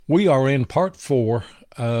We are in part 4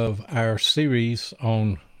 of our series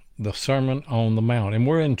on the Sermon on the Mount, and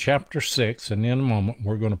we're in chapter 6, and in a moment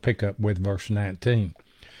we're going to pick up with verse 19.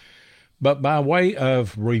 But by way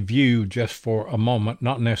of review, just for a moment,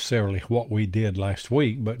 not necessarily what we did last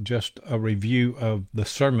week, but just a review of the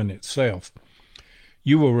sermon itself,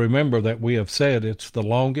 you will remember that we have said it's the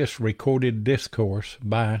longest recorded discourse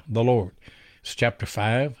by the Lord. It's chapter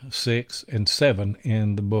 5, 6, and 7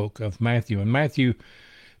 in the book of Matthew, and Matthew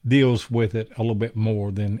deals with it a little bit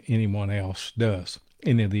more than anyone else does,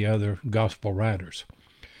 any of the other gospel writers.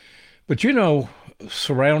 But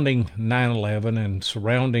surrounding 9/11 and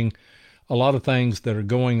surrounding a lot of things that are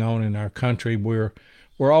going on in our country, we're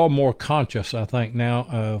all more conscious, I think, now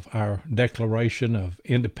of our Declaration of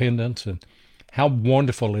Independence and how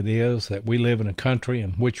wonderful it is that we live in a country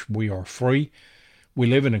in which we are free. We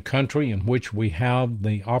live in a country in which we have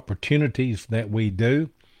the opportunities that we do,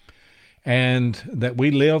 and that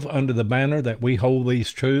we live under the banner that we hold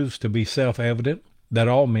these truths to be self-evident, that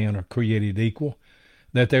all men are created equal,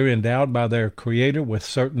 that they're endowed by their Creator with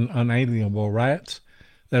certain unalienable rights,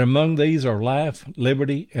 that among these are life,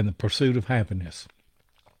 liberty, and the pursuit of happiness.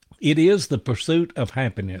 It is the pursuit of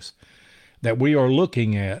happiness that we are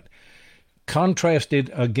looking at,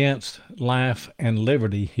 contrasted against life and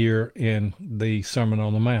liberty here in the Sermon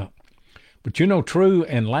on the Mount. But true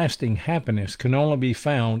and lasting happiness can only be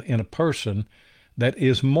found in a person that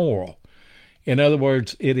is moral. In other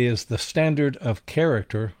words, it is the standard of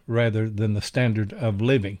character rather than the standard of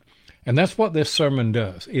living. And that's what this sermon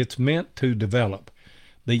does. It's meant to develop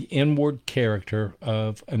the inward character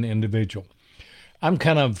of an individual. I'm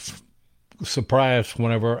kind of surprised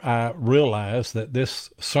whenever I realize that this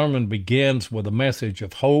sermon begins with a message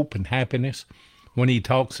of hope and happiness when he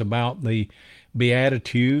talks about the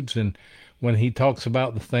Beatitudes, and when he talks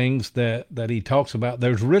about the things that he talks about,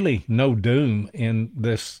 there's really no doom in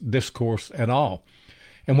this discourse at all.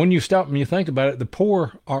 And when you stop and you think about it, the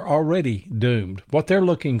poor are already doomed. What they're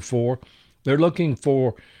looking for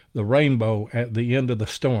the rainbow at the end of the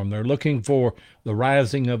storm. They're looking for the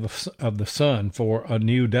rising of the sun for a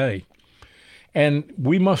new day. And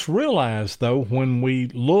we must realize, though, when we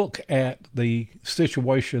look at the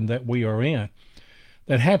situation that we are in,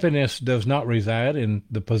 that happiness does not reside in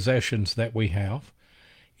the possessions that we have.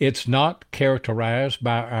 It's not characterized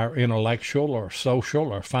by our intellectual or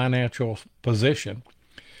social or financial position,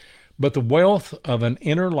 but the wealth of an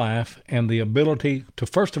inner life and the ability to,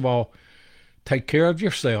 first of all, take care of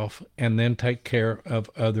yourself and then take care of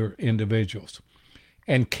other individuals.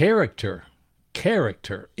 And character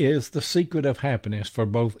is the secret of happiness for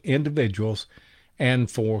both individuals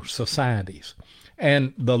and for societies.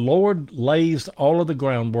 And the Lord lays all of the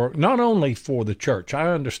groundwork, not only for the church.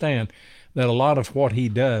 I understand that a lot of what he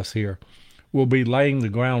does here will be laying the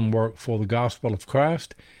groundwork for the gospel of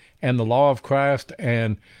Christ and the law of Christ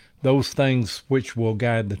and those things which will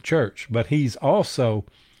guide the church. But he's also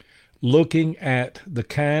looking at the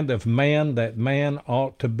kind of man that man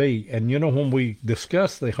ought to be. And when we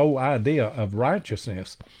discuss the whole idea of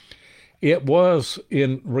righteousness, it was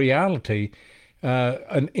in reality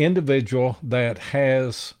an individual that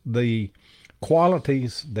has the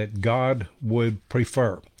qualities that God would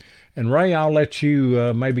prefer. And Ray, I'll let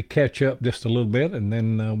you maybe catch up just a little bit, and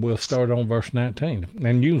then we'll start on verse 19.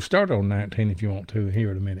 And you can start on 19 if you want to here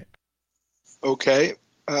in a minute. Okay.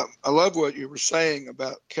 I love what you were saying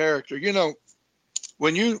about character.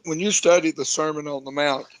 When you study the Sermon on the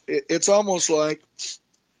Mount, it's almost like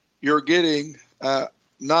you're getting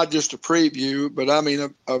not just a preview, but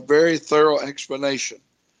a very thorough explanation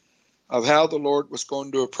of how the Lord was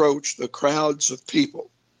going to approach the crowds of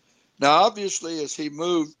people. Now, obviously, as he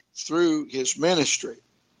moved through his ministry,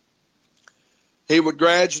 he would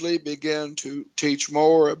gradually begin to teach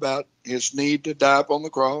more about his need to die upon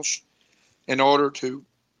the cross in order to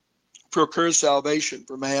procure salvation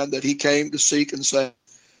for man, that he came to seek and save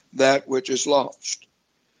that which is lost.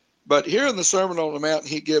 But here in the Sermon on the Mount,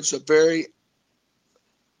 he gives a very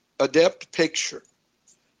adept picture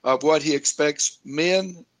of what he expects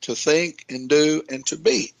men to think and do and to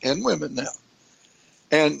be, and women now.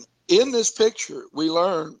 And in this picture, we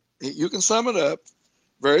learn, you can sum it up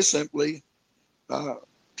very simply,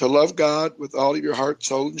 to love God with all of your heart,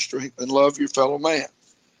 soul, and strength, and love your fellow man.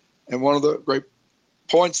 And one of the great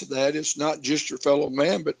points of that is not just your fellow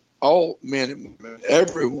man, but all men and women,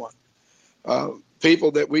 everyone,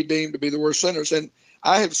 people that we deem to be the worst sinners. And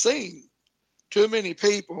I have seen too many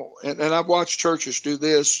people, and I've watched churches do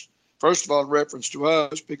this, first of all, in reference to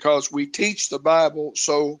us, because we teach the Bible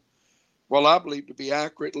so, well, I believe to be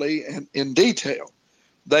accurately and in detail.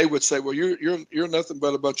 They would say, well, you're nothing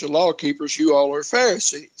but a bunch of law keepers. You all are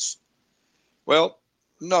Pharisees. Well,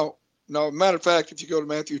 No, no. Matter of fact, if you go to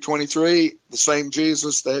Matthew 23, the same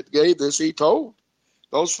Jesus that gave this, he told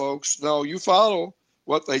those folks, no, you follow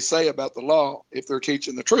what they say about the law if they're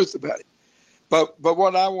teaching the truth about it. But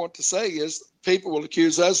what I want to say is people will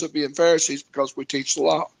accuse us of being Pharisees because we teach the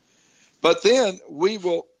law. But then we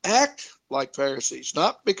will act like Pharisees,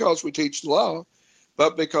 not because we teach the law,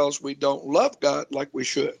 but because we don't love God like we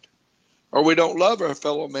should, or we don't love our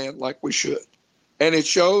fellow man like we should. And it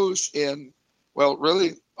shows in, well,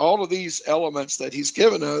 really all of these elements that he's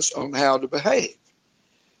given us on how to behave.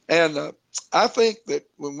 And I think that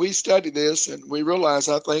when we study this and we realize,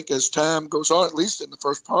 I think as time goes on, at least in the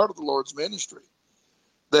first part of the Lord's ministry,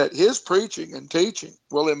 that his preaching and teaching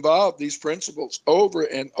will involve these principles over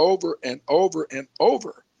and over and over and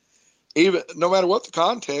over. Even no matter what the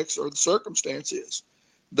context or the circumstance is,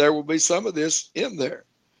 there will be some of this in there.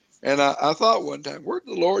 And I thought one time, where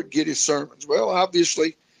did the Lord get his sermons? Well,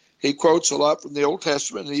 obviously, he quotes a lot from the Old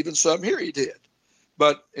Testament, and even some here he did.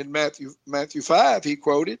 But in Matthew 5, he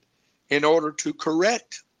quoted in order to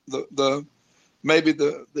correct the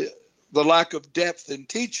lack of depth in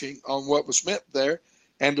teaching on what was meant there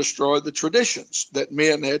and destroy the traditions that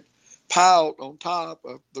men had piled on top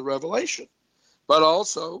of the revelation. But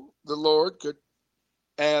also the Lord could,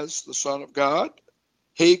 as the Son of God,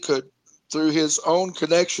 he could, through his own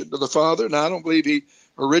connection to the Father, and I don't believe he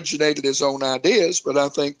originated his own ideas, but I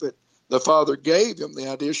think that the Father gave him the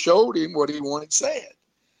idea, showed him what he wanted said.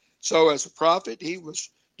 So as a prophet, he was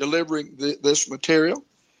delivering this material.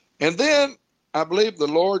 And then I believe the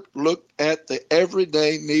Lord looked at the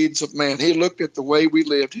everyday needs of man. He looked at the way we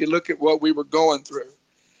lived. He looked at what we were going through,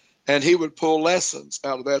 and he would pull lessons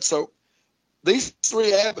out of that. So these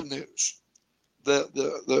three avenues,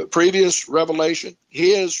 the previous revelation,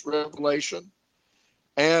 his revelation,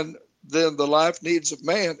 and then the life needs of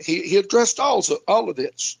man, he addressed all of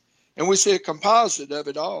this. And we see a composite of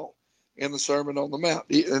it all in the Sermon on the Mount.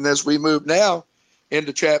 And as we move now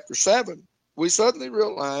into chapter 7, we suddenly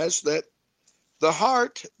realize that the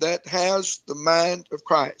heart that has the mind of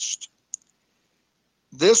Christ,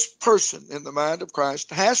 this person in the mind of Christ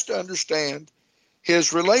has to understand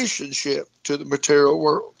his relationship to the material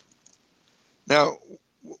world. Now,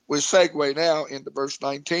 we segue now into verse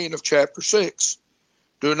 19 of chapter 6.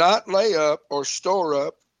 Do not lay up or store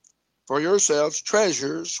up for yourselves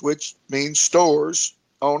treasures, which means stores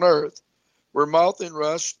on earth, where moth and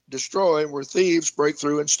rust destroy and where thieves break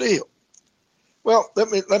through and steal. Well,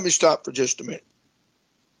 let me stop for just a minute.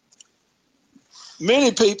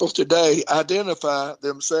 Many people today identify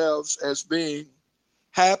themselves as being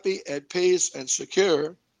happy, at peace, and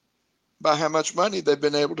secure by how much money they've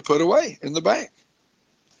been able to put away in the bank.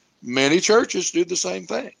 Many churches do the same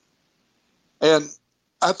thing. And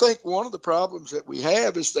I think one of the problems that we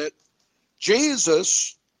have is that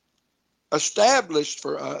Jesus established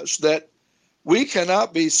for us that we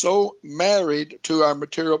cannot be so married to our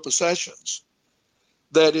material possessions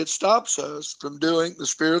that it stops us from doing the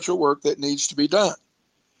spiritual work that needs to be done.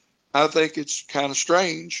 I think it's kind of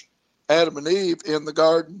strange. Adam and Eve in the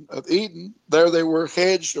Garden of Eden, there they were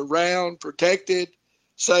hedged around, protected,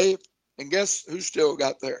 safe, and guess who still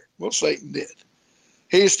got there? Well, Satan did.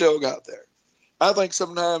 He still got there. I think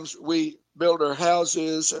sometimes we build our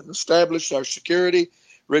houses and establish our security,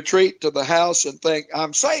 retreat to the house and think,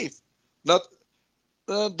 I'm safe.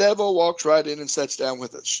 The devil walks right in and sits down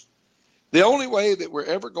with us. The only way that we're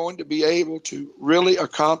ever going to be able to really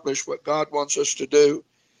accomplish what God wants us to do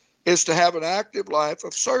is to have an active life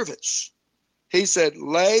of service. He said,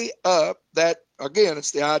 lay up that, again,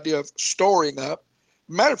 it's the idea of storing up.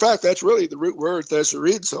 Matter of fact, that's really the root word,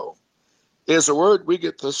 thesauruzo, is a word we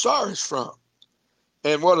get thesaurus from.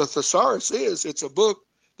 And what a thesaurus is, it's a book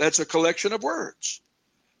that's a collection of words.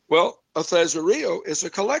 Well, a thesaurio is a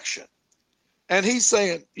collection. And he's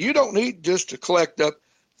saying, you don't need just to collect up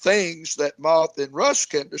things that moth and rust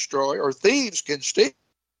can destroy or thieves can steal,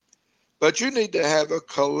 but you need to have a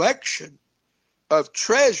collection of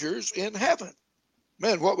treasures in heaven.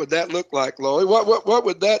 Man, what would that look like, Lloyd? What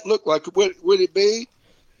would that look like? Would it be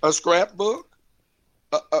a scrapbook?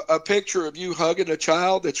 A picture of you hugging a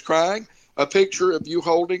child that's crying? A picture of you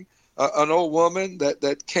holding an old woman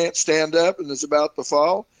that can't stand up and is about to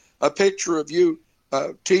fall? A picture of you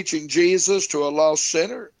teaching Jesus to a lost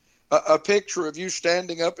sinner? A picture of you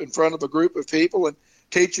standing up in front of a group of people and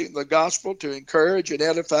teaching the gospel to encourage and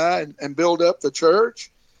edify and build up the church?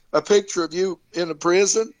 A picture of you in a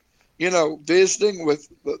prison, visiting with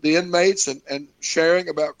the inmates and sharing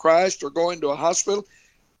about Christ, or going to a hospital?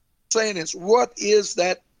 Saying is, what is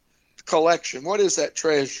that collection? What is that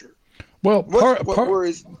treasure? Well,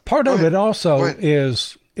 part of it also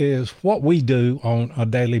is what we do on a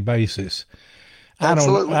daily basis.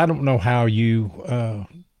 Absolutely. I don't know how you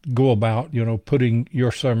go about, putting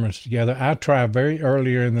your sermons together. I try very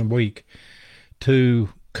earlier in the week to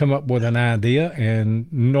come up with an idea,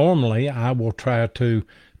 and normally I will try to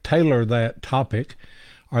tailor that topic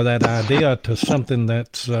or that idea to something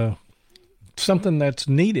that's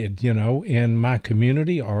needed, in my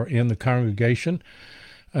community or in the congregation,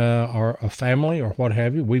 or a family or what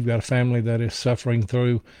have you. We've got a family that is suffering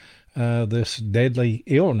through this deadly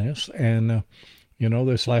illness, and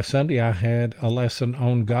this last Sunday I had a lesson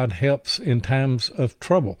on God helps in times of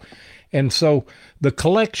trouble. And so the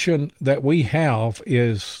collection that we have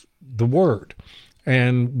is the Word,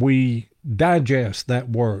 and we digest that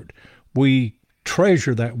Word. We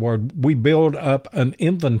treasure that Word. We build up an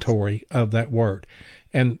inventory of that Word.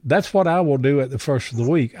 And that's what I will do at the first of the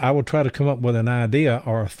week. I will try to come up with an idea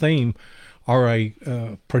or a theme or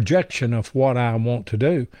a projection of what I want to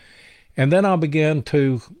do. And then I'll begin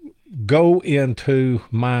to go into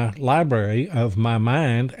my library of my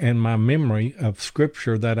mind and my memory of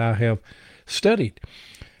Scripture that I have studied.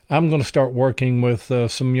 I'm going to start working with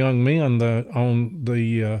some young men on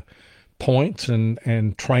the points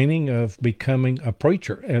and training of becoming a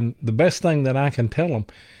preacher. And the best thing that I can tell them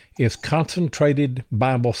is concentrated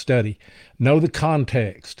Bible study. Know the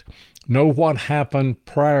context. Know what happened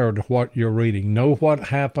prior to what you're reading. Know what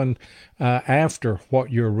happened after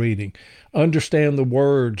what you're reading. Understand the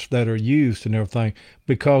words that are used and everything,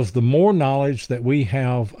 because the more knowledge that we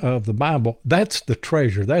have of the Bible, that's the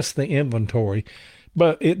treasure, that's the inventory.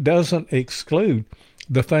 But it doesn't exclude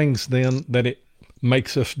the things then that it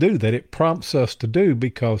makes us do, that it prompts us to do,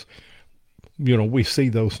 because we see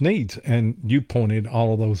those needs, and you pointed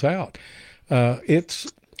all of those out.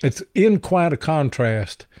 It's in quite a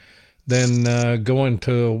contrast than going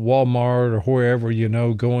to Walmart or wherever,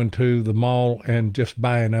 going to the mall and just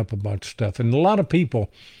buying up a bunch of stuff. And a lot of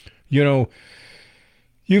people, you've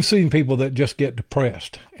seen people that just get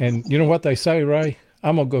depressed. And you know what they say, Ray?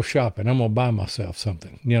 I'm going to go shopping. I'm going to buy myself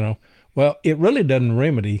something, Well, it really doesn't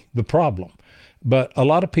remedy the problem. But a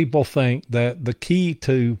lot of people think that the key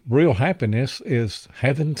to real happiness is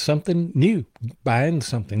having something new, buying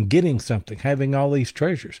something, getting something, having all these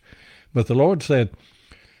treasures. But the Lord said,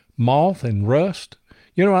 moth and rust.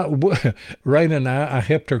 Raina and I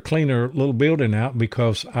helped her clean her little building out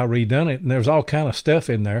because I redone it, and there's all kind of stuff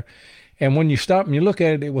in there. And when you stop and you look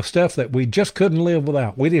at it, it was stuff that we just couldn't live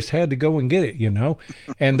without. We just had to go and get it,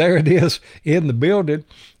 And there it is in the building.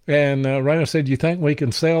 And Raina said, "You think we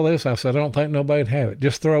can sell this?" I said, "I don't think nobody'd have it.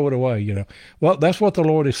 Just throw it away, Well, that's what the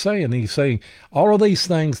Lord is saying. He's saying all of these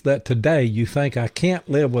things that today you think I can't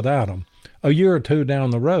live without them. A year or two down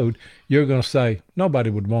the road, you're going to say, nobody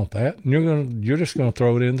would want that. And you're just going to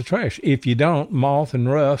throw it in the trash. If you don't, moth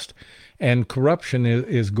and rust and corruption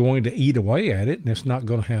is going to eat away at it, and it's not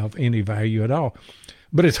going to have any value at all.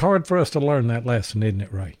 But it's hard for us to learn that lesson, isn't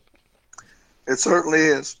it, Ray? It certainly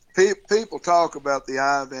is. People talk about the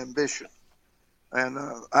eye of ambition. And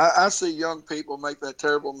I see young people make that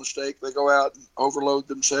terrible mistake. They go out and overload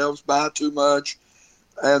themselves, buy too much,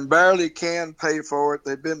 and barely can pay for it.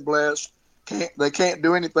 They've been blessed. They can't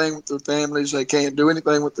do anything with their families. They can't do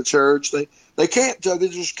anything with the church. They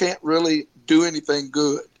just can't really do anything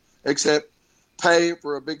good except pay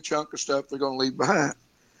for a big chunk of stuff they're going to leave behind.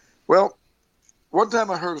 Well, one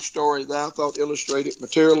time I heard a story that I thought illustrated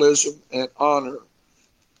materialism and honor.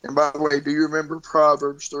 And by the way, do you remember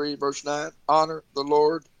Proverbs 3, verse 9? Honor the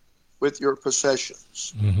Lord with your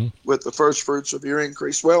possessions, with the first fruits of your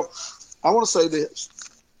increase. Well, I want to say this.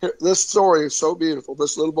 This story is so beautiful.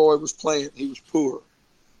 This little boy was playing. He was poor.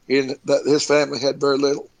 His family had very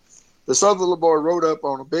little. This other little boy rode up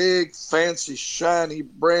on a big, fancy, shiny,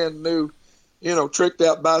 brand new, tricked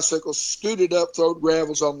out bicycle, scooted up, throwed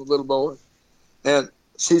gravels on the little boy. And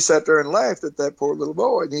he sat there and laughed at that poor little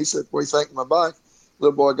boy. And he said, "What do you think of my bike?"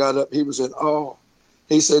 Little boy got up. He was in awe.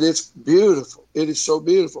 He said, "It's beautiful. It is so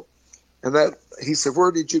beautiful." And he said,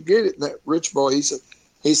 "Where did you get it?" And that rich boy, he said,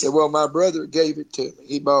 "Well, my brother gave it to me.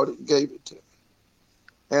 He bought it and gave it to me."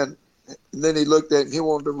 And then he looked at it and he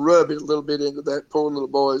wanted to rub it a little bit into that poor little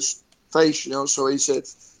boy's face, So he said,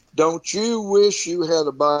 "Don't you wish you had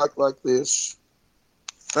a bike like this?"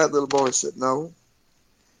 That little boy said, "No."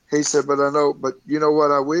 He said, "But I know, but you know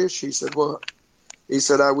what I wish?" He said, "What?" He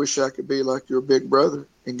said, "I wish I could be like your big brother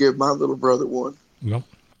and give my little brother one." Yep.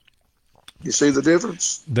 You see the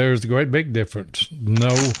difference? There's a great big difference.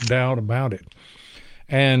 No doubt about it.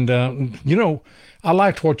 And, I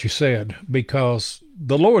liked what you said, because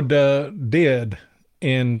the Lord did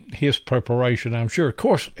in his preparation, I'm sure. Of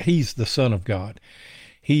course, he's the Son of God.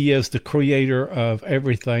 He is the creator of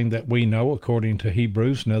everything that we know, according to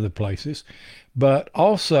Hebrews and other places. But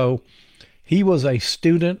also, He was a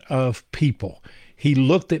student of people. He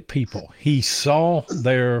looked at people. He saw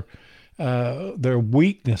their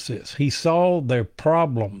weaknesses. He saw their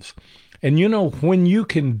problems. And you know, when you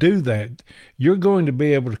can do that, you're going to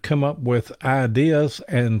be able to come up with ideas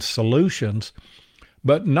and solutions.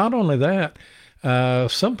 But not only that,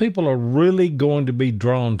 some people are really going to be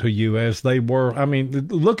drawn to you as they were. I mean,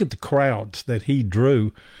 look at the crowds that he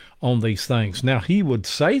drew on these things. Now, he would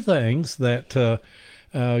say things that,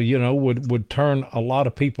 would turn a lot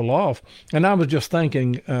of people off. And I was just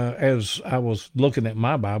thinking, as I was looking at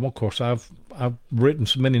my Bible, of course, I've written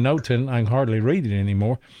so many notes in it, I can hardly read it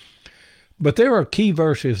anymore. But there are key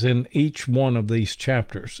verses in each one of these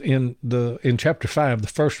chapters. In chapter 5, the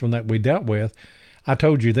first one that we dealt with, I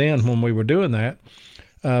told you then when we were doing that,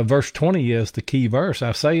 verse 20 is the key verse.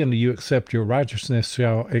 I say unto you, except your righteousness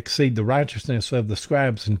shall exceed the righteousness of the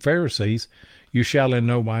scribes and Pharisees, you shall in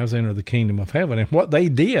no wise enter the kingdom of heaven. And what they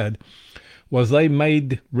did was they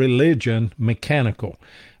made religion mechanical.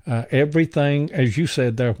 Everything, as you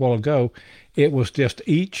said there a while ago, it was just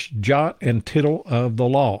each jot and tittle of the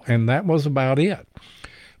law, and that was about it.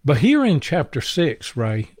 But here in chapter 6,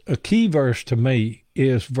 Ray, a key verse to me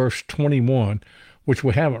is verse 21, which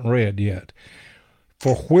we haven't read yet.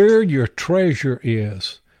 For where your treasure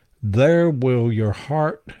is, there will your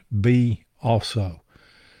heart be also.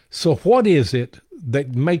 So what is it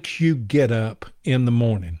that makes you get up in the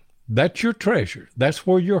morning? That's your treasure. That's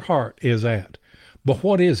where your heart is at. But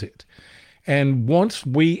what is it? And once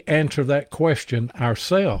we answer that question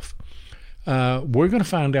ourselves, we're going to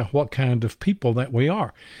find out what kind of people that we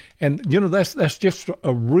are. And, you know, that's just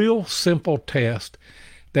a real simple test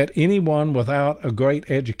that anyone without a great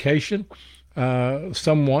education,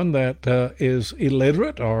 someone that is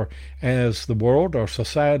illiterate, or as the world or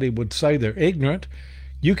society would say, they're ignorant,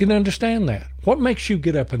 you can understand that. What makes you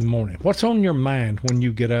get up in the morning? What's on your mind when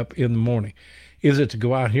you get up in the morning? Is it to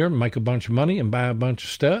go out here and make a bunch of money and buy a bunch of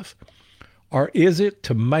stuff? Or is it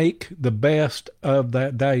to make the best of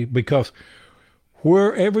that day? Because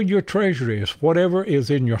wherever your treasure is, whatever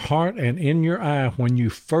is in your heart and in your eye when you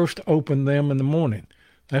first open them in the morning,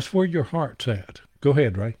 that's where your heart's at. Go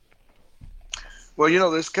ahead, Ray. Well, you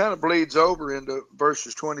know, this kind of bleeds over into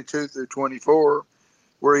verses 22 through 24,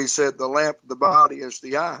 where he said the lamp of the body is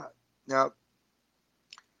the eye. Now,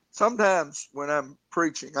 sometimes when I'm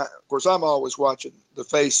preaching, of course, I'm always watching the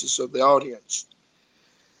faces of the audience.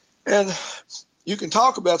 And you can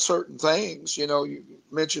talk about certain things. You know, you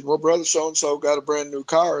mentioned, well, brother so-and-so got a brand new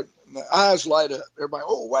car, and the eyes light up. Everybody,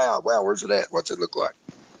 oh, wow, where's it at? What's it look like?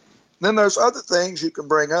 And then there's other things you can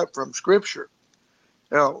bring up from Scripture,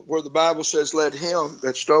 you know, where the Bible says, let him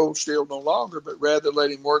that stole steal no longer, but rather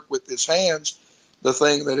let him work with his hands the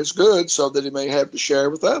thing that is good, so that he may have to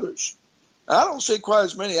share with others. I don't see quite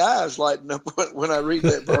as many eyes lighting up when I read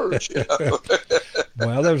that verse. You know?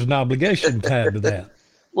 Well, there's an obligation tied to that.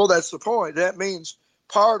 Well, that's the point. That means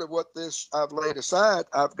part of what this I've laid aside,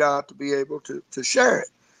 I've got to be able to share it.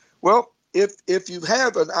 Well, if you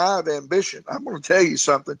have an eye of ambition, I'm going to tell you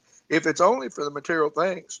something. If it's only for the material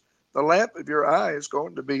things, the lamp of your eye is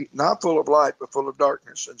going to be not full of light, but full of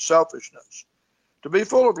darkness and selfishness. To be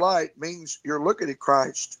full of light means you're looking at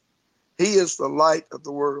Christ. He is the light of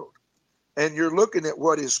the world. And you're looking at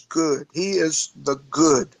what is good. He is the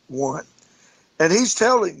good one. And he's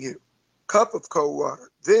telling you, cup of cold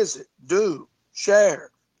water, visit, do,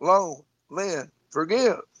 share, loan, lend,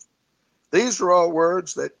 forgive. These are all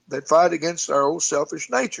words that fight against our old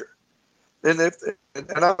selfish nature. And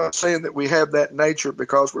I'm not saying that we have that nature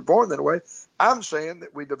because we're born that way. I'm saying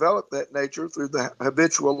that we develop that nature through the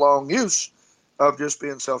habitual long use of just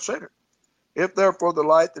being self-centered. If therefore the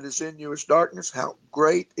light that is in you is darkness, how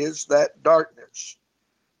great is that darkness?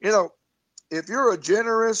 You know, if you're a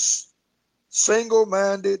generous,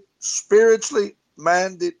 single-minded, spiritually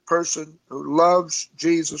minded person who loves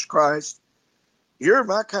Jesus Christ, you're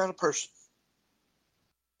my kind of person.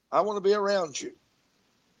 I want to be around you.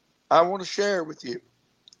 I want to share with you.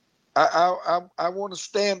 I want to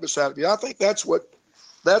stand beside you. I think that's what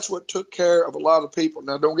took care of a lot of people.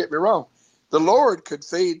 Now, don't get me wrong. The Lord could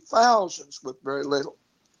feed thousands with very little.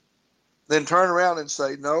 Then turn around and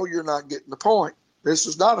say, no, you're not getting the point. This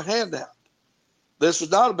is not a handout. This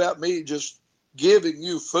is not about me just giving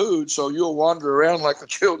you food so you'll wander around like the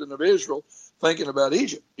children of Israel thinking about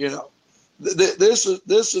Egypt. You know, this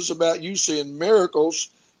is about you seeing miracles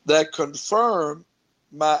that confirm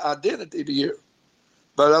my identity to you.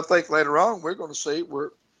 But I think later on we're going to see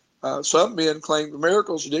where some men claim the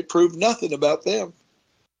miracles and it proved nothing about them.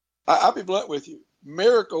 I'll be blunt with you.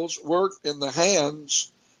 Miracles worked in the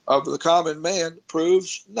hands of the common man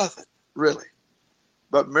proves nothing, really.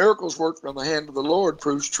 But miracles worked from the hand of the Lord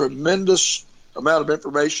proves tremendous amount of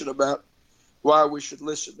information about why we should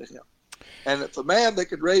listen to him. And if the man that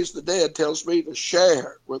could raise the dead tells me to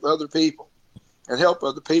share with other people and help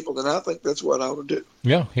other people, then I think that's what I ought to do.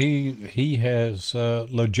 Yeah, he has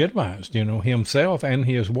legitimized, himself and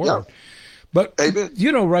his word. Yeah. But,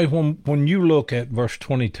 Amen. Ray, when you look at verse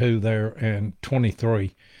 22 there and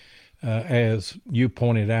 23, as you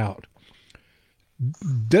pointed out,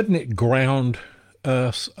 doesn't it ground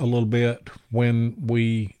us a little bit when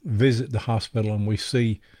we visit the hospital and we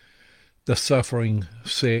see the suffering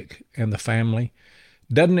sick and the family?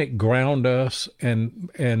 Doesn't it ground us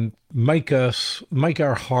and make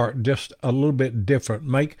our heart just a little bit different,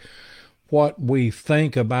 make what we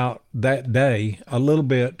think about that day a little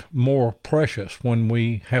bit more precious when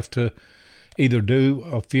we have to either do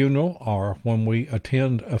a funeral or when we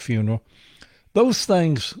attend a funeral? Those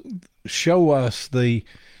things show us the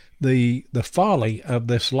folly of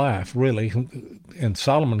this life, really. And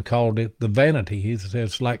Solomon called it the vanity. He says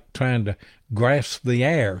it's like trying to grasp the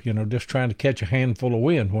air, just trying to catch a handful of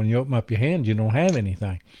wind. When you open up your hand, you don't have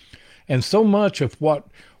anything. And so much of what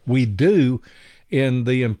we do in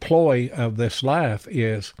the employ of this life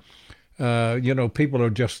is, people are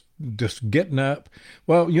just getting up.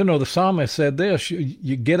 Well, the psalmist said this,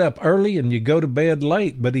 you get up early and you go to bed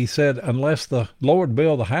late. But he said, unless the Lord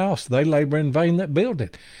build the house, they labor in vain that build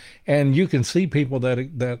it. And you can see people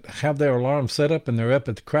that have their alarm set up and they're up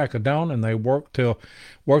at the crack of dawn and they work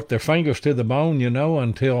their fingers to the bone,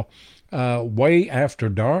 until way after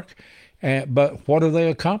dark. But what are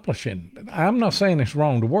they accomplishing? I'm not saying it's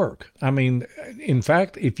wrong to work. I mean, in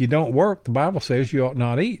fact, if you don't work, the Bible says you ought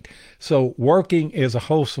not eat. So working is a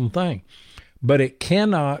wholesome thing, but it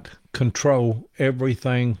cannot control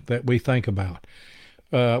everything that we think about.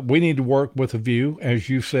 We need to work with a view, as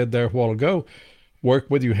you said there a while ago, work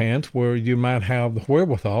with your hands where you might have the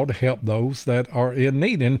wherewithal to help those that are in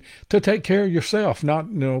need and to take care of yourself, not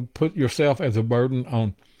put yourself as a burden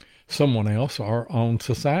on someone else or on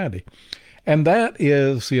society. And that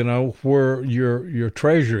is, where your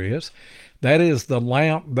treasure is. That is the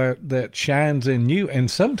lamp that shines in you.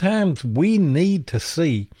 And sometimes we need to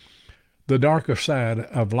see the darker side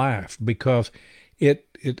of life because it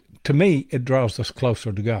to me, it draws us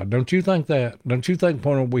closer to God. Don't you think that? Don't you think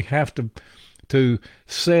when we have to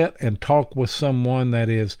sit and talk with someone that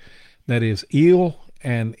is ill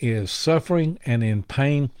and is suffering and in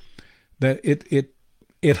pain, that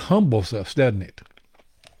it humbles us, doesn't it?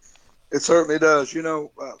 It certainly does.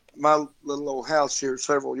 My little old house here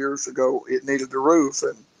several years ago, it needed a roof,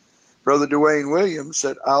 and Brother Dwayne Williams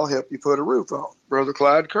said, I'll help you put a roof on. Brother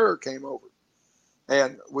Clyde Kerr came over,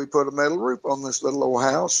 and we put a metal roof on this little old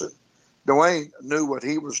house, and Dwayne knew what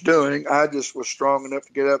he was doing. I just was strong enough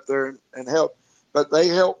to get up there and help. But they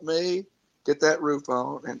helped me get that roof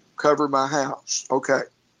on and cover my house. Okay.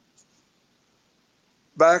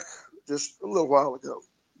 Back just a little while ago,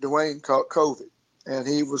 Dwayne caught COVID, and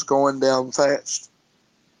he was going down fast.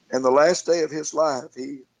 And the last day of his life,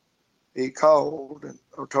 he called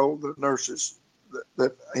or told the nurses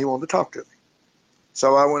that he wanted to talk to me.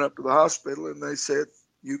 So I went up to the hospital, and they said,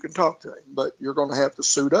 you can talk to him, but you're going to have to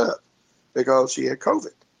suit up because he had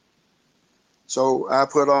COVID. So I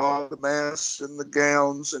put all the masks and the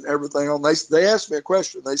gowns and everything on. They asked me a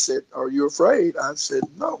question. They said, are you afraid? I said,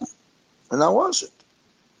 no. And I wasn't.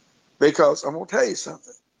 Because I'm going to tell you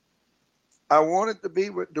something. I wanted to be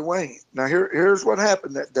with Dwayne. Now, here's what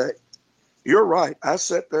happened that day. You're right. I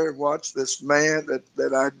sat there and watched this man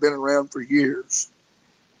that I'd been around for years,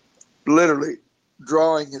 literally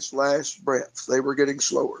drawing his last breaths. They were getting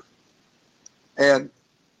slower. And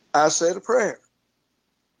I said a prayer.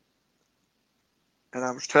 And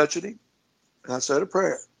I was touching him, and I said a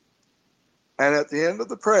prayer. And at the end of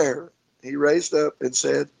the prayer, he raised up and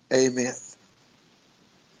said, Amen.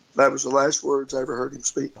 That was the last words I ever heard him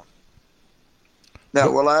speak. Now,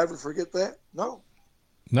 will I ever forget that? No.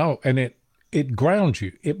 No, and it grounds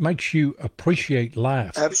you. It makes you appreciate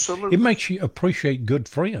life. Absolutely. It makes you appreciate good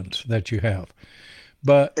friends that you have.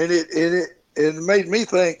 But and it made me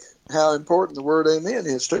think how important the word amen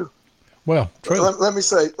is too. Well, true. Let me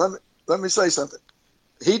say something.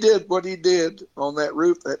 He did what he did on that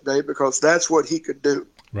roof that day because that's what he could do.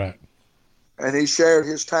 Right. And he shared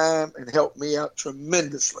his time and helped me out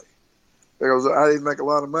tremendously because I didn't make a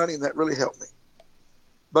lot of money, and that really helped me.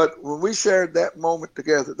 But when we shared that moment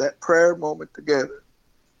together, that prayer moment together,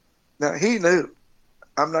 now he knew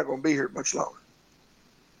I'm not going to be here much longer.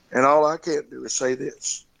 And all I can do is say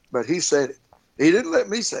this. But he said it. He didn't let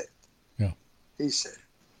me say it. Yeah. He said it.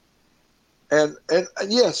 And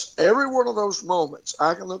yes, every one of those moments,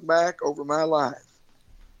 I can look back over my life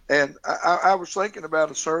And I was thinking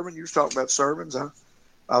about a sermon. You was talking about sermons.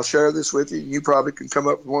 I'll share this with you. You probably can come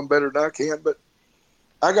up with one better than I can. But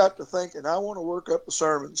I got to thinking, I want to work up a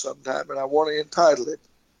sermon sometime, and I want to entitle it,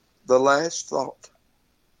 The Last Thought.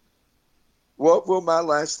 What will my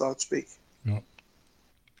last thoughts be? Yep.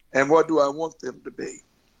 And what do I want them to be?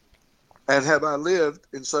 And have I lived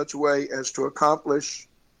in such a way as to accomplish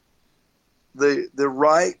the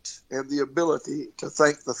right and the ability to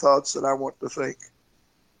think the thoughts that I want to think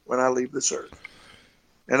when I leave this earth?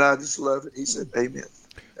 And I just love it. He said, amen.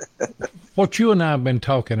 What you and I have been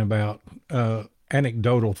talking about,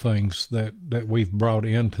 anecdotal things that we've brought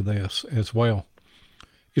into this as well,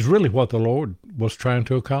 is really what the Lord was trying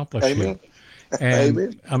to accomplish. Amen. And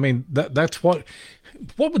Amen. I mean, that's what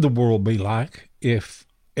would the world be like if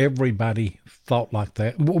everybody thought like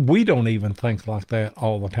that? We don't even think like that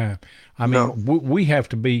all the time. I mean, No. we have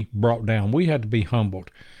to be brought down. We have to be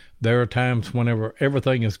humbled. There are times whenever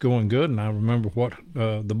everything is going good, and I remember what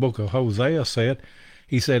the book of Hosea said.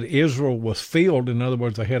 He said Israel was filled. In other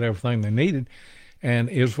words, they had everything they needed, and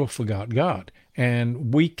Israel forgot God.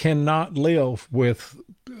 And we cannot live with,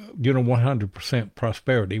 100%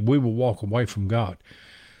 prosperity. We will walk away from God.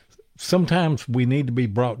 Sometimes we need to be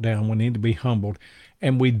brought down. We need to be humbled.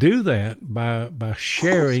 And we do that by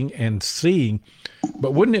sharing and seeing.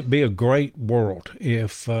 But wouldn't it be a great world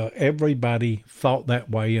if everybody thought that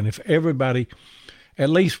way, and if everybody at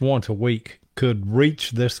least once a week could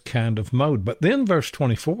reach this kind of mode? But then verse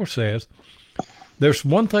 24 says, there's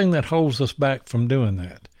one thing that holds us back from doing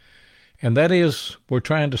that, and that is we're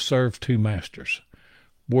trying to serve two masters.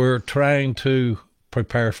 We're trying to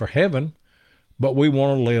prepare for heaven, but we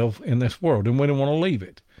want to live in this world, and we don't want to leave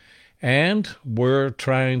it. And we're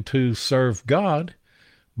trying to serve God,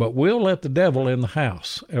 but we'll let the devil in the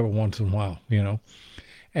house every once in a while,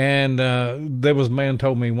 And there was a man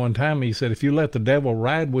told me one time, he said, if you let the devil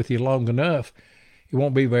ride with you long enough, it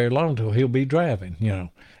won't be very long till he'll be driving,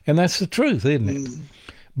 And that's the truth, isn't it? Mm.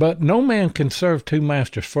 But no man can serve two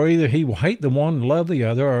masters, for either he will hate the one and love the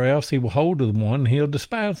other, or else he will hold to the one and he'll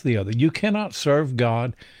despise the other. You cannot serve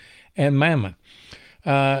God and mammon.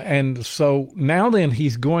 And so now then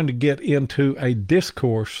he's going to get into a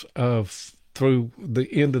discourse through the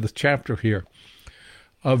end of the chapter here,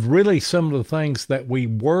 of really some of the things that we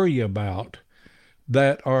worry about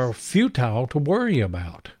that are futile to worry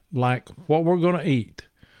about, like what we're going to eat,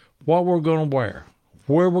 what we're going to wear,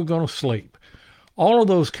 where we're going to sleep, all of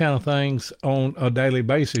those kind of things on a daily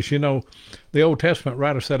basis. The Old Testament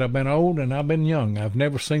writer said, I've been old and I've been young. I've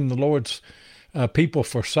never seen the Lord's people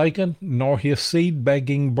forsaken, nor his seed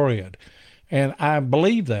begging bread. And I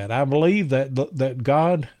believe that. I believe that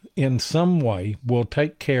God in some way will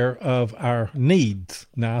take care of our needs.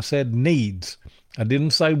 Now, I said needs. I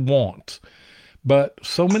didn't say wants. But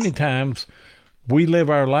so many times we live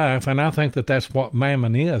our life, and I think that that's what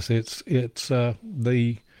mammon is. It's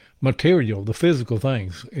the material, the physical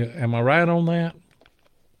things. Am I right on that?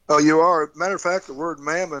 Oh, you are. Matter of fact, the word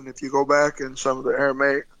mammon, if you go back in some of the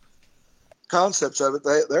Aramaic concepts of it,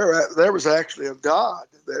 there was actually a god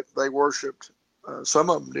that they worshipped.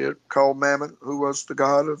 Some of them did, called Mammon, who was the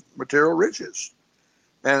god of material riches.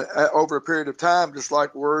 And over a period of time, just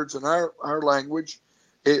like words in our language,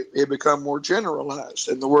 it become more generalized.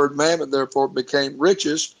 And the word mammon, therefore, became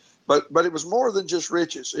riches. But it was more than just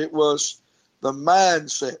riches. It was the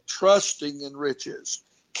mindset, trusting in riches,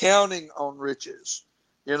 counting on riches.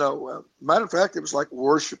 Matter of fact, it was like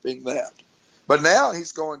worshiping that. But now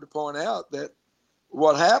he's going to point out that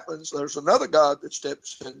what happens, there's another God that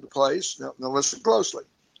steps into place. Now listen closely.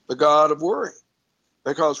 The God of worry.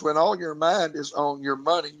 Because when all your mind is on your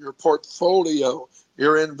money, your portfolio,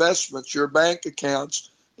 your investments, your bank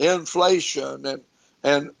accounts, inflation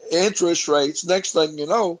and interest rates, next thing you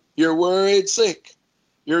know, you're worried sick.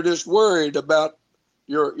 You're just worried about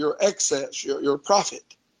your excess, your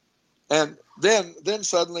profit. And then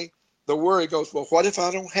suddenly the worry goes, well, what if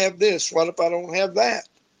I don't have this? What if I don't have that?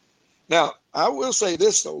 Now, I will say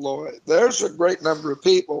this, though, Lloyd. There's a great number of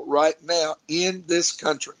people right now in this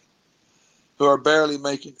country who are barely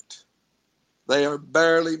making it. They are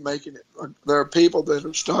barely making it. There are people that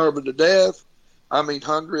are starving to death. I mean,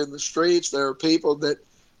 hungry in the streets. There are people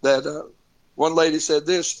that one lady said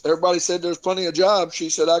this. Everybody said there's plenty of jobs. She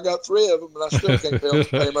said, I got 3 of them, and I still can't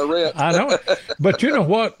pay my rent. I know. But you know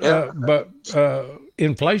what? Yeah.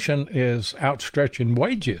 Inflation is outstretching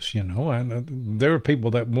wages, and there are people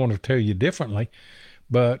that want to tell you differently.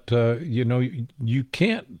 But, you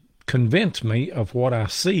can't convince me of what I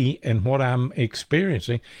see and what I'm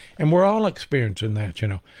experiencing. And we're all experiencing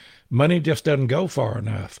that, Money just doesn't go far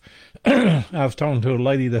enough. I was talking to a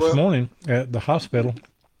lady this morning at the hospital,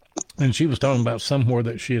 And she was talking about somewhere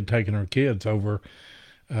that she had taken her kids over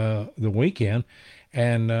the weekend,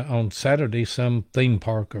 and on Saturday, some theme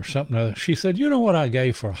park or something other. She said, "You know what I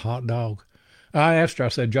gave for a hot dog?" I asked her, I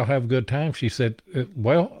said, "Y'all have a good time?" She said,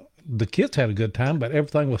 "Well, the kids had a good time, but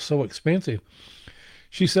everything was so expensive."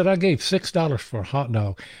 She said, "I gave $6 for a hot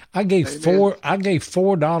dog. I gave Amen.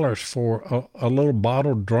 $4 for a little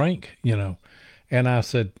bottled drink, you know." And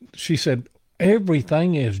she said,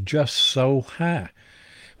 "Everything is just so high."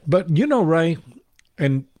 But you know, Ray,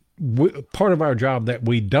 and part of our job that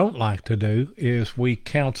we don't like to do is we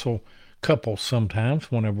counsel couples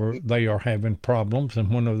sometimes whenever they are having problems and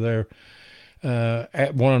whenever they're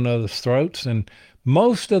at one another's throats. And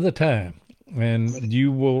most of the time, and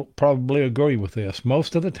you will probably agree with this,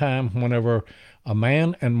 most of the time, whenever a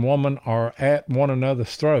man and woman are at one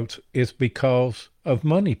another's throats, it's because of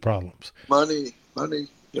money problems. Money.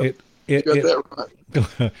 Yep. It, You it, got it, that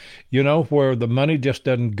right. you know, where the money just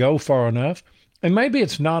doesn't go far enough. And maybe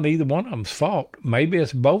it's not either one of them's fault. Maybe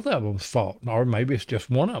it's both of them's fault, or maybe it's just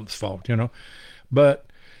one of them's fault, you know. But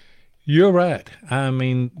you're right. I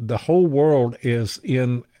mean, the whole world is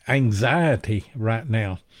in anxiety right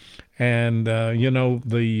now. And,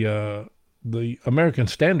 the American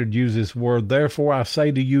Standard uses the word, "Therefore I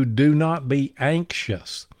say to you, do not be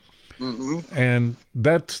anxious." Hmm. And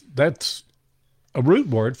that's a root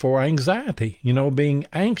word for anxiety, you know, being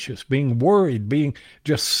anxious, being worried, being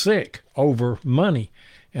just sick over money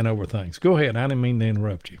and over things. Go ahead. I didn't mean to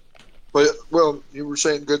interrupt you. Well, you were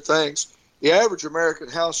saying good things. The average American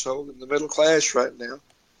household in the middle class right now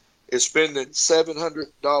is spending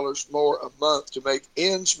 $700 more a month to make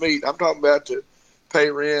ends meet. I'm talking about to pay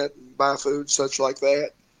rent and buy food, such like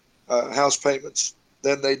that, house payments,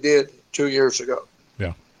 than they did 2 years ago.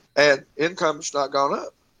 Yeah. And income has not gone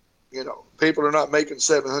up. You know, people are not making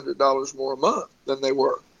 $700 more a month than they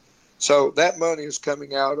were. So that money is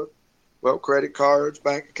coming out of, well, credit cards,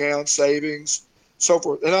 bank accounts, savings, so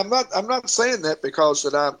forth. And I'm not saying that because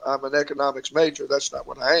that I'm an economics major. That's not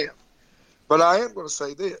what I am. But I am going to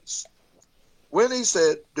say this. When he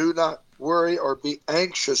said, "Do not worry or be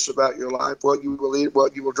anxious about your life, what you will eat,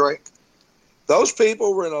 what you will drink," those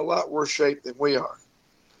people were in a lot worse shape than we are.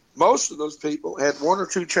 Most of those people had one or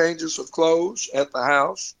two changes of clothes at the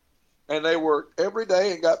house, and they worked every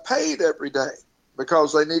day and got paid every day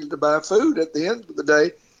because they needed to buy food at the end of the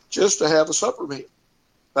day just to have a supper meal.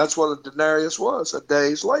 That's what a denarius was, a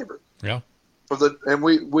day's labor. Yeah. And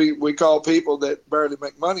we call people that barely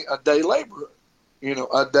make money a day laborer, you know,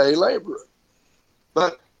 a day laborer.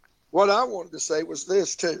 But what I wanted to say was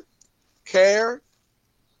this too. Care,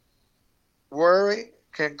 worry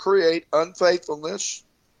can create unfaithfulness,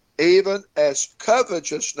 even as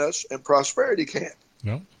covetousness and prosperity can.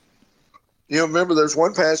 Yeah. You remember there's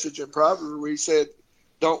one passage in Proverbs where he said,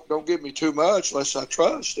 don't give me too much lest I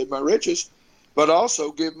trust in my riches, but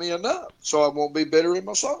also give me enough so I won't be bitter in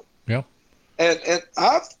my soul. Yeah. And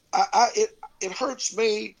it hurts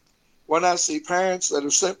me when I see parents that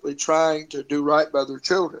are simply trying to do right by their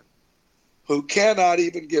children who cannot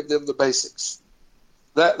even give them the basics.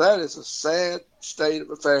 That is a sad state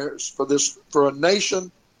of affairs for a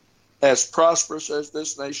nation as prosperous as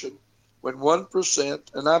this nation, when 1%,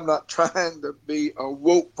 and I'm not trying to be a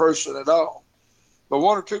woke person at all, but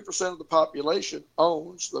 1 or 2% of the population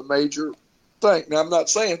owns the major thing. Now, I'm not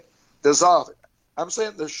saying dissolve it. I'm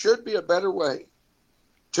saying there should be a better way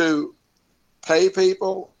to pay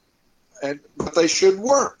people, but they should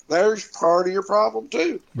work. There's part of your problem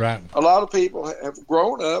too. Right. A lot of people have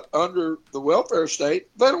grown up under the welfare state.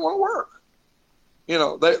 They don't want to work. You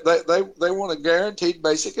know, they want a guaranteed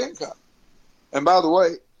basic income. And by the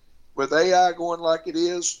way, with AI going like it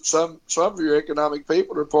is, some of your economic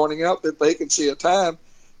people are pointing out that they can see a time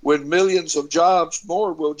when millions of jobs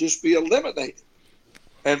more will just be eliminated.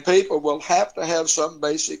 And people will have to have some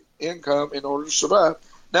basic income in order to survive.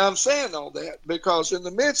 Now, I'm saying all that because in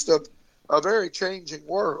the midst of a very changing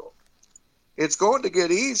world, it's going to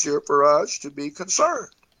get easier for us to be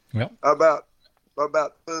concerned about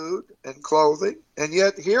food and clothing. And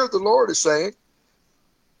yet here the Lord is saying,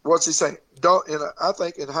 what's he saying? I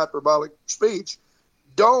think in hyperbolic speech,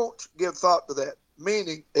 don't give thought to that,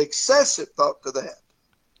 meaning excessive thought to that.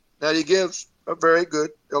 Now he gives a very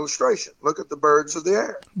good illustration. Look at the birds of the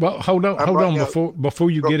air. Well, hold on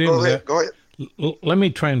before you get into that. Go ahead. Let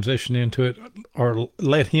me transition into it, or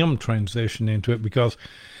let him transition into it, because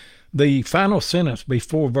the final sentence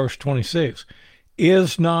before verse 26,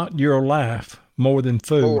 "Is not your life more than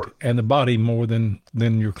food, and the body more than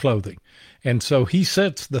your clothing?" And so he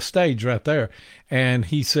sets the stage right there, and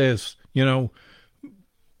he says, you know,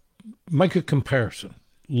 make a comparison.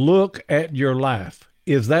 Look at your life.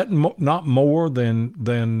 is that not more than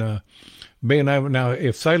being able? Now,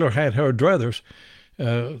 if Sailor had her druthers,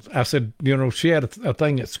 I said, she had a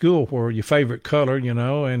thing at school where your favorite color,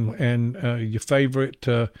 and your favorite,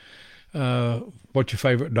 what's your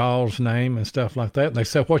favorite doll's name and stuff like that. And they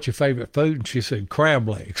said, what's your favorite food? And she said, crab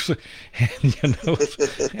legs. And,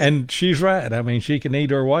 and she's right. I mean, she can eat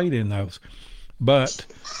her weight in those. But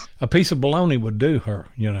a piece of bologna would do her,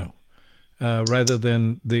 rather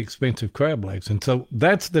than the expensive crab legs. And so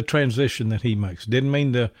that's the transition that he makes. Didn't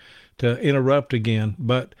mean to interrupt again,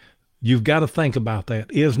 but you've got to think about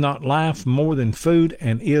that. Is not life more than food,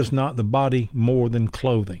 and is not the body more than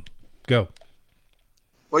clothing? Go.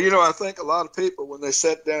 Well, I think a lot of people, when they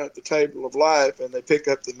sit down at the table of life and they pick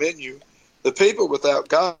up the menu, the people without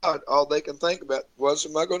God, all they can think about, what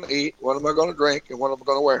am I going to eat, what am I going to drink, and what am I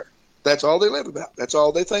going to wear? That's all they live about. That's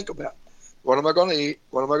all they think about. What am I going to eat,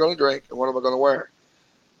 what am I going to drink, and what am I going to wear?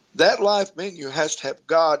 That life menu has to have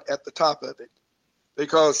God at the top of it,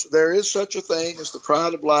 because there is such a thing as the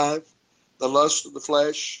pride of life, the lust of the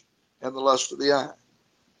flesh, and the lust of the eye.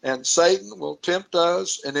 And Satan will tempt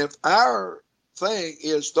us, and if our thing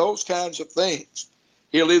is those kinds of things,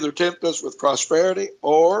 he'll either tempt us with prosperity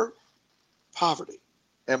or poverty.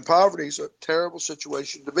 And poverty is a terrible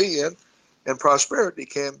situation to be in, and prosperity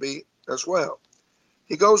can be as well.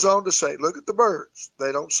 He goes on to say, look at the birds.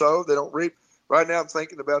 They don't sow, they don't reap. Right now I'm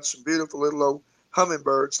thinking about some beautiful little old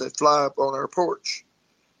hummingbirds that fly up on our porch,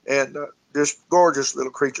 and just gorgeous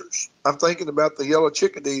little creatures. I'm thinking about the yellow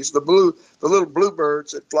chickadees, the little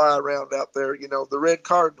bluebirds that fly around out there, the red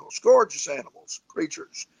cardinals, gorgeous animals,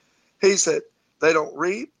 creatures. He said, they don't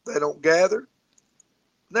reap, they don't gather.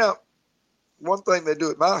 Now, one thing they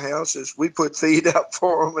do at my house is we put feed out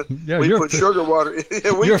for them, and we put sugar water in.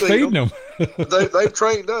 You're feeding them. They've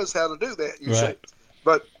trained us how to do that, you see.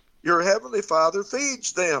 But your Heavenly Father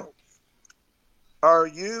feeds them. Are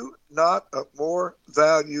you not of more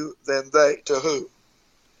value than they? To who?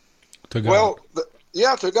 To God. Well,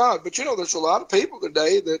 to God. But there's a lot of people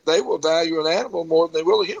today that they will value an animal more than they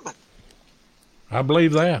will a human. I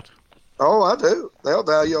believe that. Oh, I do. They'll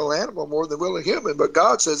value an animal more than they will a human. But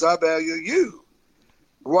God says, I value you.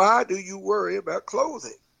 Why do you worry about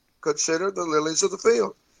clothing? Consider the lilies of the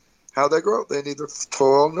field, how they grow. They neither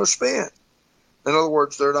toil nor spin. In other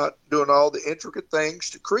words, they're not doing all the intricate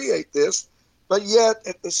things to create this. But yet,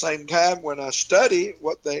 at the same time, when I study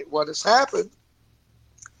what has happened,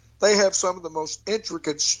 they have some of the most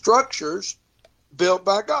intricate structures built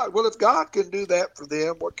by God. Well, if God can do that for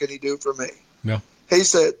them, what can he do for me? No. He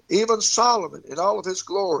said, even Solomon, in all of his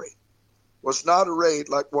glory, was not arrayed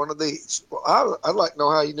like one of these. Well, I'd like to know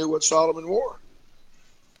how he knew what Solomon wore.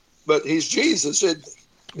 But he's Jesus, isn't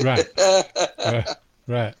he?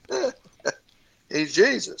 Right. He's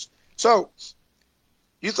Jesus. So,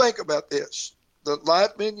 you think about this. The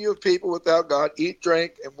life menu of people without God, eat,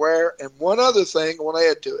 drink, and wear, and one other thing I want to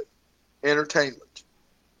add to it, entertainment.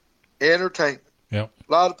 Entertainment. Yep.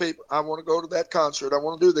 A lot of people, I want to go to that concert, I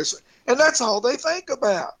want to do this. And that's all they think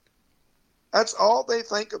about. That's all they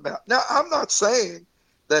think about. Now, I'm not saying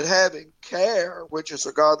that having care, which is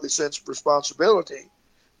a godly sense of responsibility,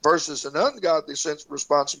 versus an ungodly sense of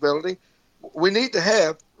responsibility, we need to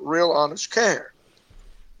have real honest care.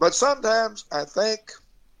 But sometimes I think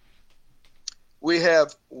we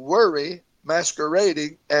have worry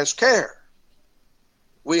masquerading as care.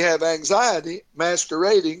 We have anxiety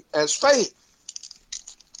masquerading as faith.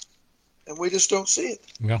 And we just don't see it.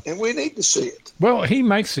 Yeah. And we need to see it. Well, he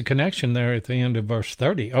makes the connection there at the end of verse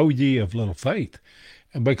 30, O ye of little faith.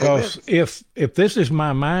 Because if this is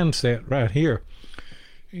my mindset right here,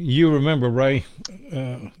 you remember, Ray,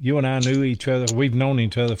 you and I knew each other. We've known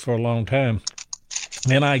each other for a long time.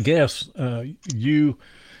 And I guess you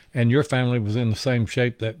and your family was in the same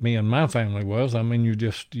shape that me and my family was. I mean,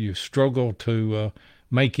 you struggled to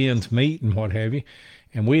make ends meet and what have you.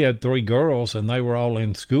 And we had 3 girls, and they were all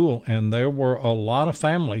in school, and there were a lot of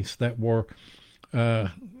families that were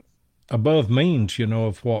above means,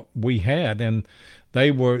 of what we had. And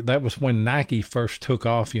that was when Nike first took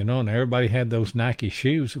off, and everybody had those Nike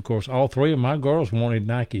shoes. Of course, all 3 of my girls wanted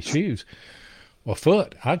Nike shoes. Well,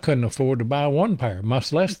 I couldn't afford to buy 1 pair,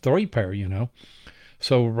 much less 3 pair,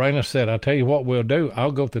 So Raina said, I'll tell you what we'll do.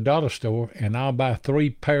 I'll go to the dollar store, and I'll buy 3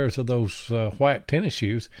 pairs of those white tennis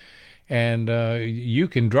shoes. And you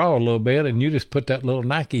can draw a little bit, and you just put that little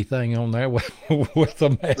Nike thing on there with a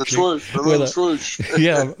magic, the swoosh.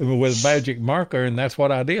 Yeah, with a magic marker, and that's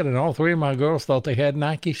what I did. And all 3 of my girls thought they had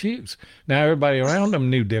Nike shoes. Now everybody around them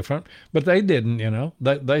knew different, but they didn't.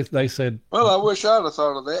 They said, "Well, I wish I'd have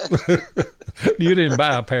thought of that." You didn't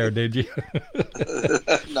buy a pair, did you?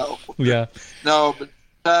 No. Yeah. No, but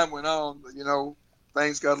time went on.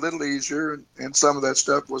 things got a little easier, and some of that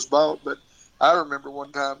stuff was bought. But I remember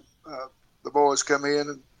one time the boys come in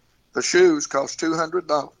and the shoes cost $200.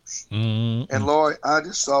 Mm-hmm. And Lloyd, I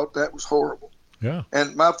just thought that was horrible. Yeah.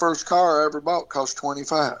 And my first car I ever bought cost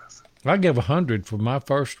 $25. I gave $100 for my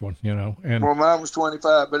first one, and well, mine was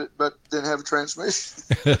 $25, but didn't have a transmission.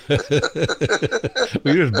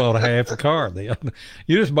 We just bought a half a car then.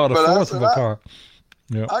 You just bought a fourth of a car.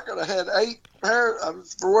 Yeah. I could have had 8 pair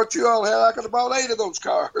for what you all had. I could have bought 8 of those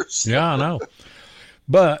cars. Yeah, I know.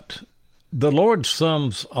 But the Lord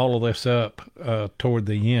sums all of this up toward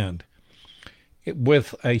the end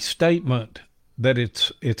with a statement that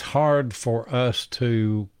it's hard for us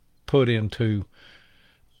to put into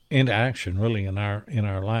action, really, in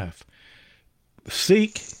our life.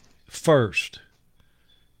 Seek first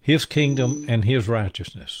his kingdom and his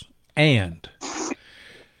righteousness. And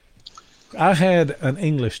I had an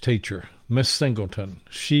English teacher, Miss Singleton.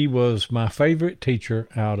 She was my favorite teacher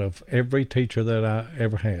out of every teacher that I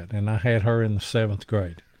ever had, and I had her in the 7th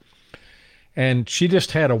grade. And she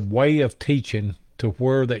just had a way of teaching to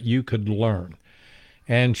where that you could learn.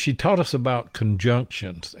 And she taught us about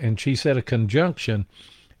conjunctions, and she said a conjunction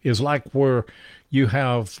is like where you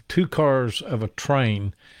have 2 cars of a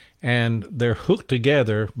train and they're hooked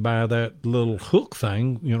together by that little hook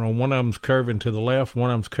thing. One of them's curving to the left,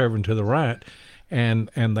 one of them's curving to the right, and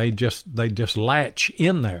they just latch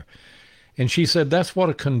in there. And she said that's what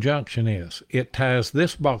a conjunction is. It ties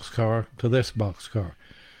this boxcar to this boxcar.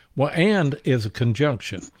 Well, and is a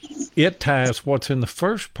conjunction. It ties what's in the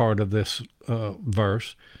first part of this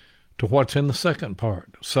verse to what's in the second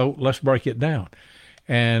part. So let's break it down,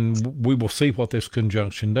 and we will see what this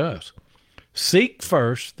conjunction does. Seek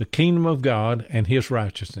first the kingdom of God and his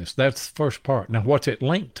righteousness. That's the first part. Now, what's it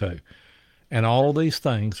linked to? And all of these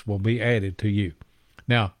things will be added to you.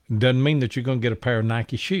 Now, it doesn't mean that you're going to get a pair of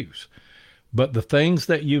Nike shoes, but the things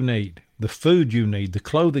that you need, the food you need, the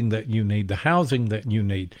clothing that you need, the housing that you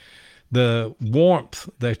need, the warmth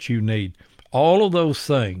that you need, all of those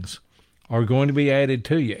things are going to be added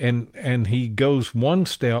to you. And he goes one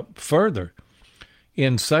step further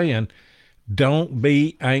in saying, don't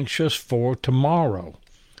be anxious for tomorrow.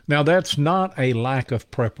 Now, that's not a lack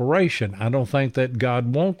of preparation. I don't think that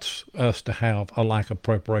God wants us to have a lack of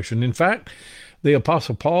preparation. In fact, the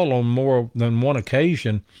Apostle Paul on more than one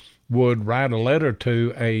occasion would write a letter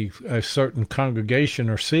to a certain congregation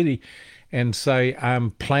or city and say,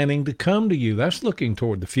 I'm planning to come to you. That's looking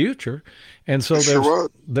toward the future. And so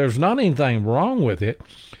there's not anything wrong with it.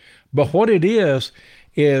 But what it is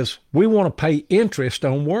we want to pay interest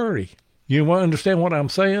on worry. You want to understand what I'm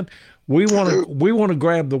saying? We want to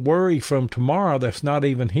grab the worry from tomorrow that's not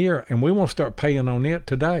even here, and we want to start paying on it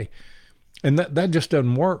today. And that just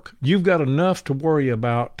doesn't work. You've got enough to worry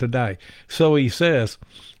about today. So he says,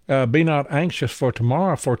 be not anxious for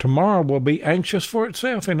tomorrow will be anxious for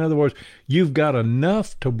itself. In other words, you've got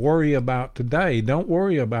enough to worry about today. Don't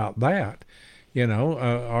worry about that,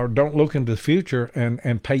 or don't look into the future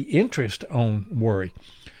and pay interest on worry.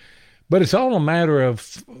 But it's all a matter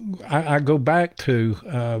of, I go back to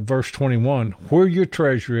verse 21, where your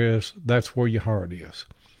treasure is, that's where your heart is.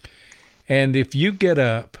 And if you get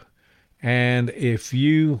up and if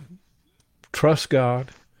you trust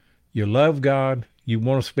God, you love God, you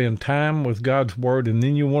want to spend time with God's word, and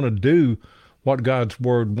then you want to do what God's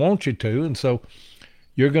word wants you to, and so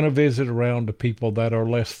you're going to visit around to people that are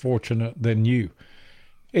less fortunate than you.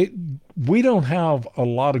 We don't have a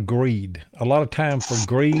lot of greed, a lot of time for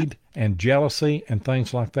greed and jealousy and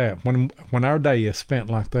things like that when our day is spent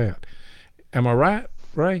like that. Am I right,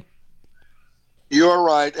 Ray? You're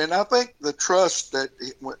right. And I think the trust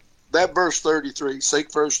that verse 33, seek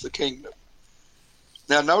first the kingdom.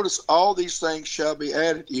 Now notice all these things shall be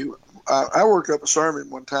added to you. I worked up a sermon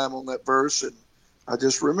one time on that verse, and I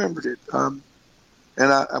just remembered it. And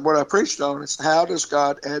what I preached on is, how does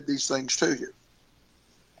God add these things to you?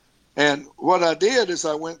 And what I did is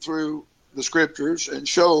I went through the scriptures and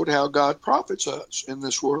showed how God profits us in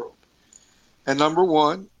this world. And number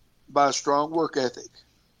one, by a strong work ethic.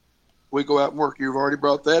 We go out and work. You've already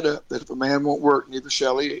brought that up, that if a man won't work, neither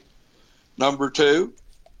shall he eat. Number two,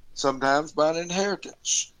 sometimes by an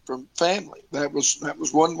inheritance from family. That was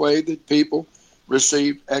one way that people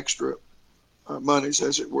received extra monies,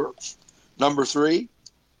 as it were. Number three,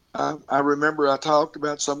 I remember I talked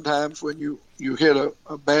about sometimes when you hit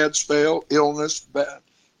a bad spell, illness,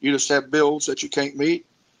 you just have bills that you can't meet,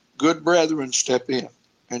 good brethren step in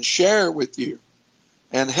and share with you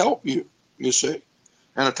and help you, you see.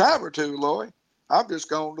 And a time or two, Lloyd, I've just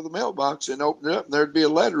gone to the mailbox and opened it up, and there'd be a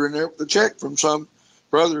letter in there with a check from some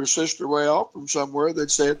brother or sister way off from somewhere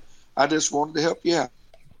that said, I just wanted to help you out.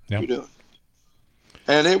 Yep. You're doing.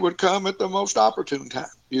 And it would come at the most opportune time,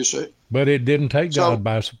 you see. But it didn't take So, God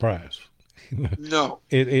by surprise. no,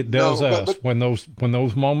 It does no, us when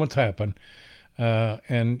those moments happen.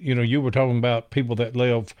 And you were talking about people that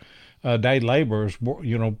live day laborers.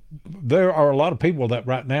 There are a lot of people that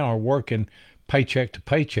right now are working paycheck to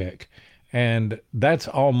paycheck, and that's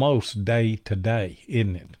almost day to day,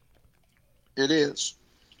 isn't it? it is.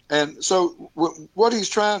 And so what he's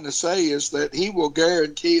trying to say is that he will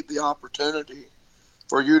guarantee the opportunity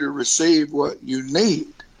for you to receive what you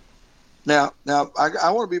need. Now,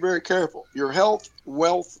 I want to be very careful. Your health,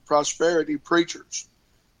 wealth, prosperity preachers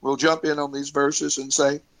will jump in on these verses and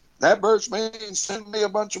say, that verse means send me a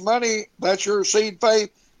bunch of money, that's your seed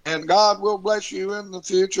faith, and God will bless you in the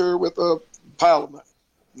future with a pile of money.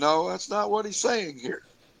 No, that's not what he's saying here.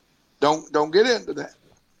 Don't get into that.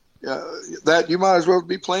 That you might as well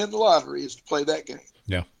be playing the lottery is to play that game.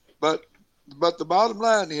 Yeah. But the bottom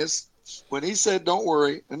line is, when he said don't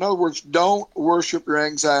worry, in other words, don't worship your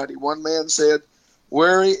anxiety. One man said,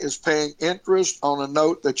 worry is paying interest on a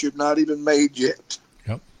note that you've not even made yet.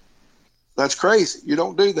 Yep. That's crazy. You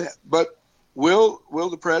don't do that. But will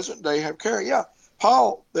the present day have care? Yeah.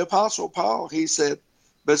 Paul, the Apostle Paul, he said,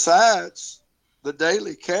 besides the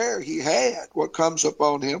daily care he had, what comes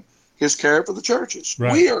upon him, his care for the churches.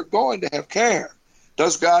 Right. We are going to have care.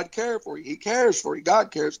 Does God care for you? He cares for you.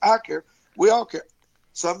 God cares. I care. We all care.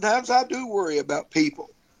 Sometimes I do worry about people.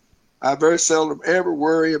 I very seldom ever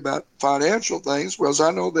worry about financial things because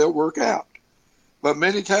I know they'll work out. But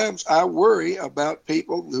many times I worry about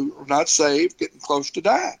people who are not saved getting close to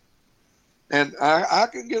dying. And I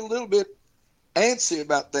can get a little bit antsy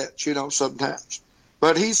about that, sometimes.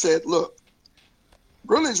 But he said, look,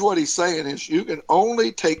 really is what he's saying is you can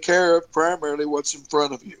only take care of primarily what's in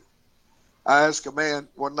front of you. I asked a man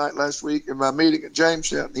one night last week in my meeting at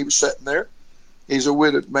Jamestown. He was sitting there. He's a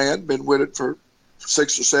widowed man, been widowed for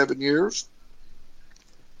 6 or 7 years.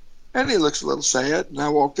 And he looks a little sad. And I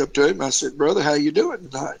walked up to him. I said, brother, how you doing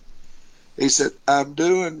tonight? He said, I'm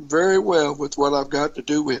doing very well with what I've got to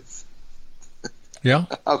do with. Yeah.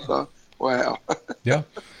 I thought, wow. Yeah.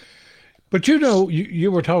 But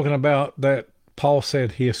you were talking about that Paul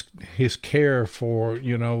said his care for,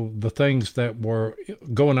 the things that were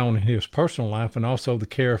going on in his personal life and also the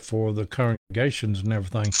care for the congregations and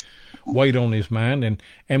everything weighed on his mind.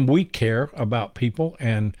 And we care about people.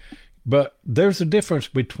 But there's a difference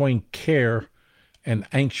between care and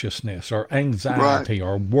anxiousness or anxiety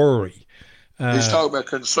or worry. He's talking about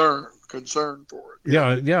concern for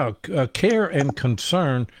it. Yeah. Care and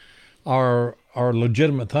concern are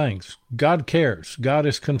legitimate things. God cares. God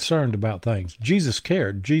is concerned about things. Jesus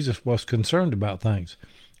cared. Jesus was concerned about things.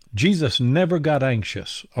 Jesus never got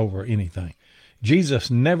anxious over anything. Jesus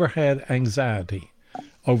never had anxiety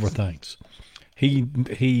over things. He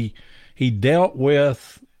dealt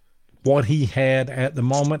with what he had at the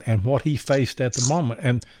moment and what he faced at the moment.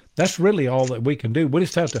 And that's really all that we can do. We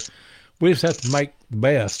just have to make the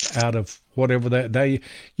best out of whatever that day.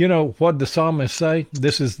 What the psalmist say?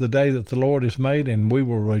 This is the day that the Lord has made, and we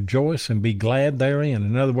will rejoice and be glad therein.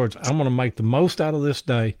 In other words, I'm going to make the most out of this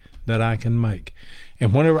day that I can make.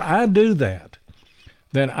 And whenever I do that,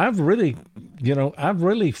 then I've really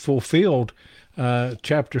fulfilled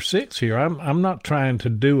chapter 6 here. I'm not trying to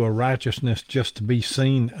do a righteousness just to be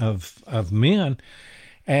seen of men,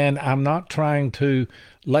 and I'm not trying to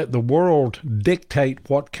let the world dictate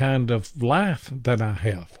what kind of life that I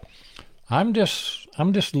have. I'm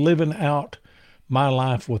just living out my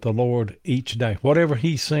life with the Lord each day. Whatever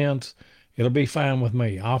he sends, it'll be fine with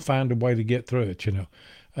me. I'll find a way to get through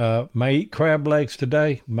it, may eat crab legs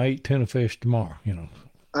today, may eat tuna fish tomorrow,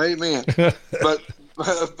 Amen. But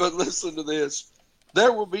listen to this.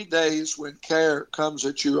 There will be days when care comes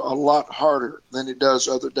at you a lot harder than it does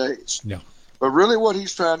other days. Yeah. But really what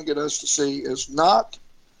he's trying to get us to see is not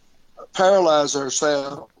paralyze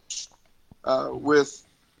ourselves with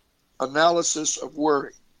analysis of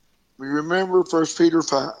worry. We remember 1 Peter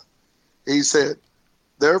 5. He said,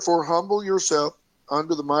 therefore humble yourself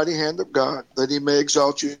under the mighty hand of God, that he may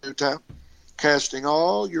exalt you in due time, casting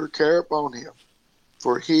all your care upon him,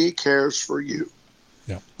 for he cares for you.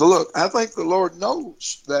 Yeah. But look, I think the Lord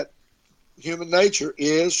knows that human nature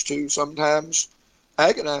is to sometimes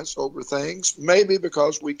agonize over things, maybe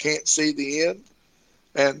because we can't see the end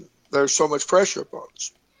and there's so much pressure upon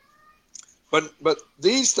us. But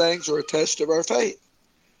these things are a test of our faith.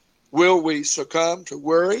 Will we succumb to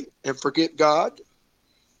worry and forget God?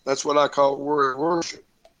 That's what I call worry worship.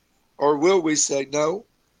 Or will we say, no,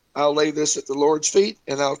 I'll lay this at the Lord's feet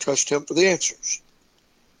and I'll trust him for the answers?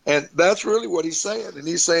 And that's really what he's saying. And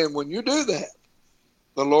he's saying when you do that,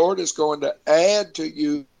 the Lord is going to add to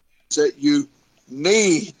you that you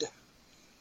need